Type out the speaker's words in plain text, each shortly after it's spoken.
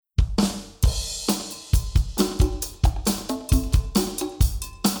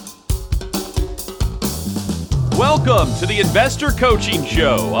Welcome to the Investor Coaching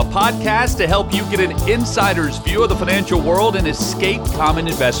Show, a podcast to help you get an insider's view of the financial world and escape common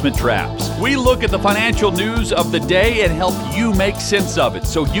investment traps. We look at the financial news of the day and help you make sense of it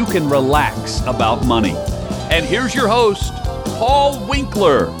so you can relax about money. And here's your host, Paul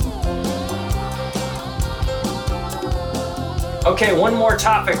Winkler. Okay, one more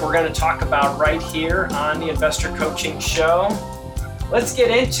topic we're going to talk about right here on the Investor Coaching Show. Let's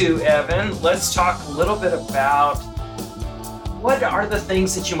get into, Evan. Let's talk a little bit about what are the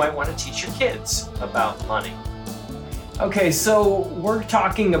things that you might want to teach your kids about money. Okay, so we're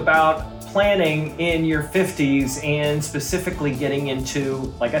talking about planning in your 50s and specifically getting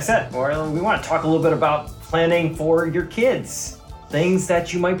into, like I said, we want to talk a little bit about planning for your kids. Things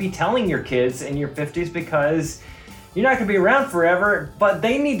that you might be telling your kids in your 50s because you're not going to be around forever, but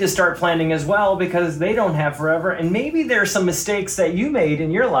they need to start planning as well because they don't have forever. And maybe there's some mistakes that you made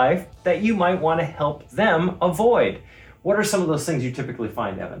in your life that you might want to help them avoid. What are some of those things you typically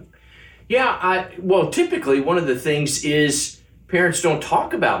find, Evan? Typically one of the things is parents don't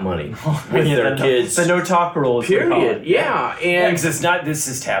talk about money with their kids. The no talk rule. Period. Yeah. And because this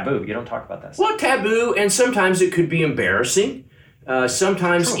is taboo. You don't talk about that stuff. Well, taboo, and sometimes it could be embarrassing.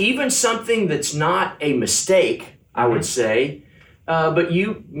 Sometimes even something that's not a mistake, I would say, but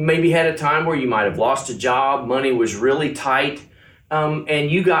you maybe had a time where you might have lost a job, money was really tight, and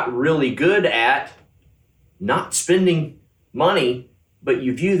you got really good at not spending money, but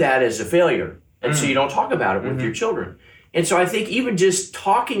you view that as a failure, and so you don't talk about it with your children. And so I think even just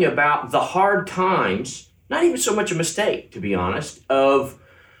talking about the hard times, not even so much a mistake, to be honest, of,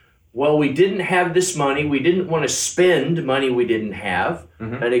 well, we didn't have this money, we didn't want to spend money we didn't have.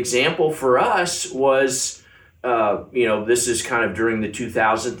 An example for us was, this is kind of during the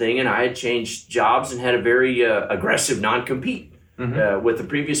 2000 thing, and I had changed jobs and had a very aggressive non-compete with the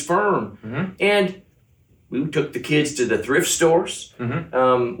previous firm. And we took the kids to the thrift stores.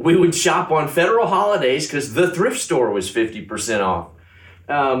 We would shop on federal holidays because the thrift store was 50% off.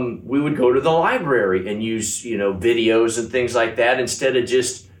 We would go to the library and use, videos and things like that instead of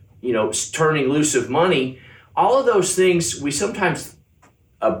just, turning loose of money. All of those things, we sometimes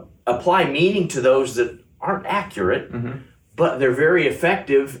apply meaning to those that aren't accurate, but they're very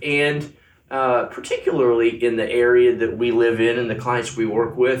effective, and particularly in the area that we live in and the clients we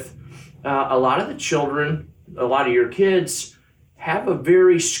work with, a lot of the children, a lot of your kids have a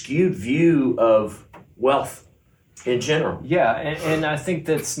very skewed view of wealth in general. Yeah, and I think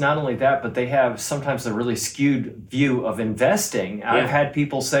that's not only that, but they have sometimes a really skewed view of investing. Yeah. I've had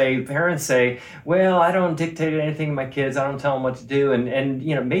parents say, well, I don't dictate anything to my kids, I don't tell them what to do,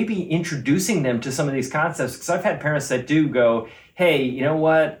 and maybe introducing them to some of these concepts, because I've had parents that do go, hey, you know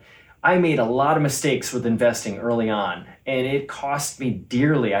what, I made a lot of mistakes with investing early on, and it cost me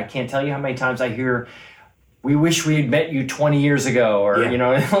dearly. I can't tell you how many times I hear, we wish we had met you 20 years ago, or,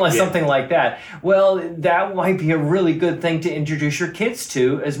 something like that. Well, that might be a really good thing to introduce your kids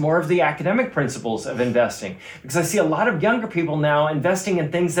to as more of the academic principles of investing. Because I see a lot of younger people now investing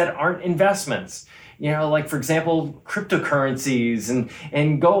in things that aren't investments. Like, for example, cryptocurrencies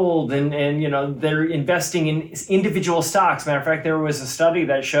and gold, and they're investing in individual stocks. Matter of fact, there was a study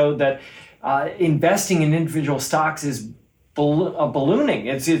that showed that investing in individual stocks is ballooning.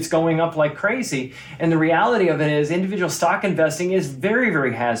 It's going up like crazy. And the reality of it is individual stock investing is very,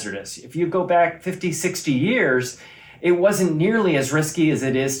 very hazardous. If you go back 50, 60 years, it wasn't nearly as risky as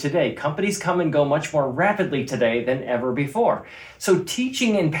it is today. Companies come and go much more rapidly today than ever before. So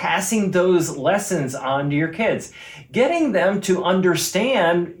teaching and passing those lessons on to your kids, getting them to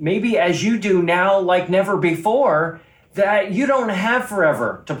understand, maybe as you do now like never before, that you don't have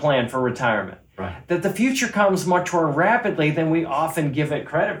forever to plan for retirement. Right. That the future comes much more rapidly than we often give it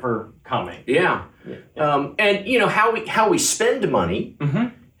credit for coming. Yeah. And how we spend money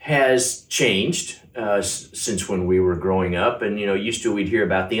has changed since when we were growing up. And used to we'd hear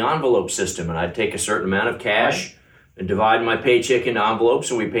about the envelope system, and I'd take a certain amount of cash and divide my paycheck into envelopes,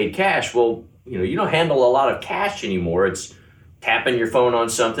 and we paid cash. Well, you don't handle a lot of cash anymore. It's tapping your phone on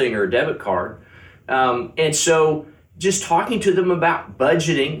something or a debit card. And so just talking to them about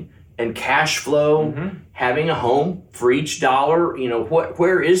budgeting and cash flow, having a home for each dollar,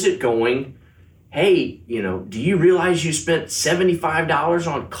 where is it going? Hey, do you realize you spent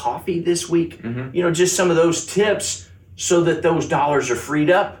 $75 on coffee this week? Just some of those tips so that those dollars are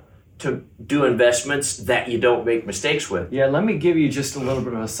freed up to do investments that you don't make mistakes with. Yeah, let me give you just a little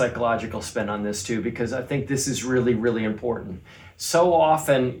bit of a psychological spin on this too, because I think this is really, really important. So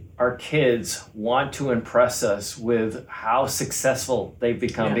often our kids want to impress us with how successful they've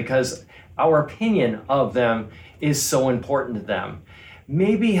become because our opinion of them is so important to them.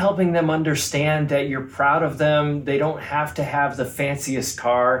 maybe helping them understand that you're proud of them. They don't have to have the fanciest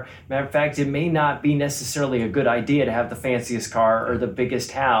car. Matter of fact, it may not be necessarily a good idea to have the fanciest car or the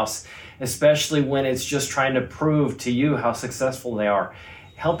biggest house, especially when it's just trying to prove to you how successful they are.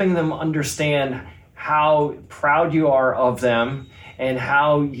 Helping them understand how proud you are of them and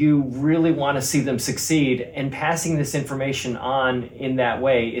how you really want to see them succeed, and passing this information on in that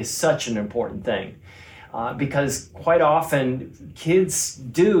way is such an important thing. Because quite often kids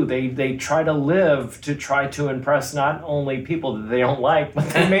they try to live to try to impress not only people that they don't like, but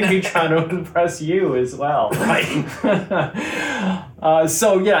they may be trying to impress you as well. Right.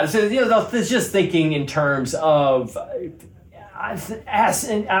 Just thinking in terms of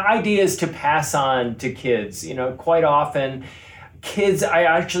ideas to pass on to kids. Quite often kids, I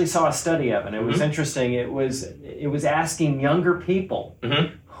actually saw a study of it. It was interesting. It was asking younger people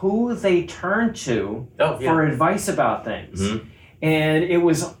who they turn to for advice about things. And it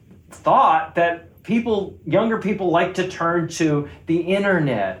was thought that younger people like to turn to the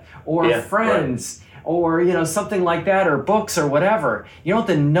internet or friends or something like that, or books or whatever. You know what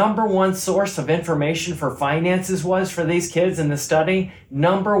the number one source of information for finances was for these kids in the study?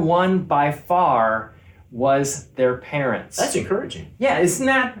 Number one by far was their parents. That's encouraging. Yeah, isn't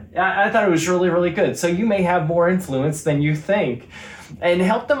that? I thought it was really, really good. So you may have more influence than you think. And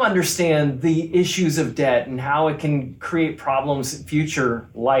help them understand the issues of debt and how it can create problems, future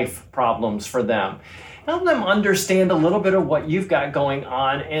life problems for them. Help them understand a little bit of what you've got going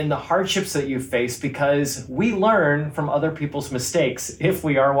on and the hardships that you face, because we learn from other people's mistakes if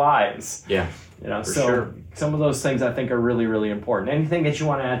we are wise. Yeah. Sure. Some of those things I think are really, really important. Anything that you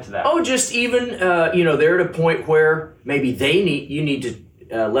want to add to that? Oh, just even, they're at a point where maybe you need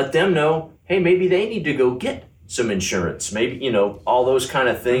to let them know, hey, maybe they need to go get some insurance, maybe, all those kind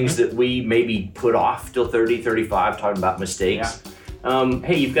of things that we maybe put off till 30, 35, talking about mistakes.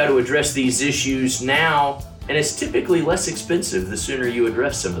 Hey, you've got to address these issues now, and it's typically less expensive the sooner you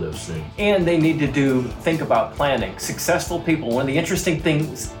address some of those things. And they need to think about planning. Successful people, one of the interesting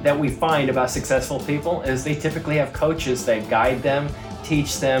things that we find about successful people is they typically have coaches that guide them,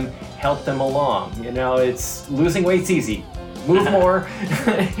 teach them, help them along. It's losing weight's easy. Move more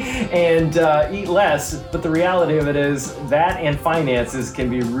and eat less. But the reality of it is that and finances can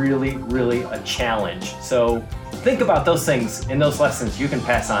be really, really a challenge. So think about those things and those lessons you can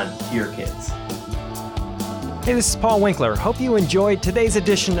pass on to your kids. Hey, this is Paul Winkler. Hope you enjoyed today's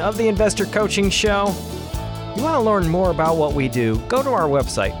edition of the Investor Coaching Show. You want to learn more about what we do, go to our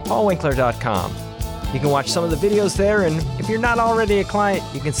website, paulwinkler.com. You can watch some of the videos there, and if you're not already a client,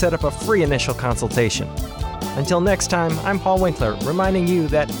 you can set up a free initial consultation. Until next time, I'm Paul Winkler, reminding you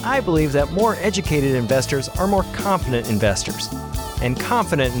that I believe that more educated investors are more confident investors, and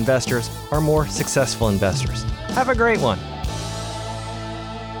confident investors are more successful investors. Have a great one.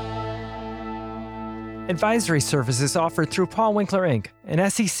 Advisory services offered through Paul Winkler, Inc., an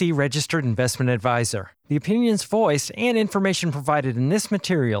SEC-registered investment advisor. The opinions voiced and information provided in this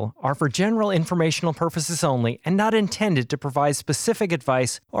material are for general informational purposes only and not intended to provide specific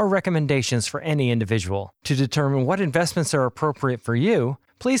advice or recommendations for any individual. To determine what investments are appropriate for you,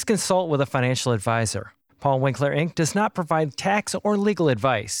 please consult with a financial advisor. Paul Winkler, Inc. does not provide tax or legal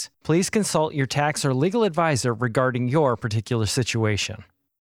advice. Please consult your tax or legal advisor regarding your particular situation.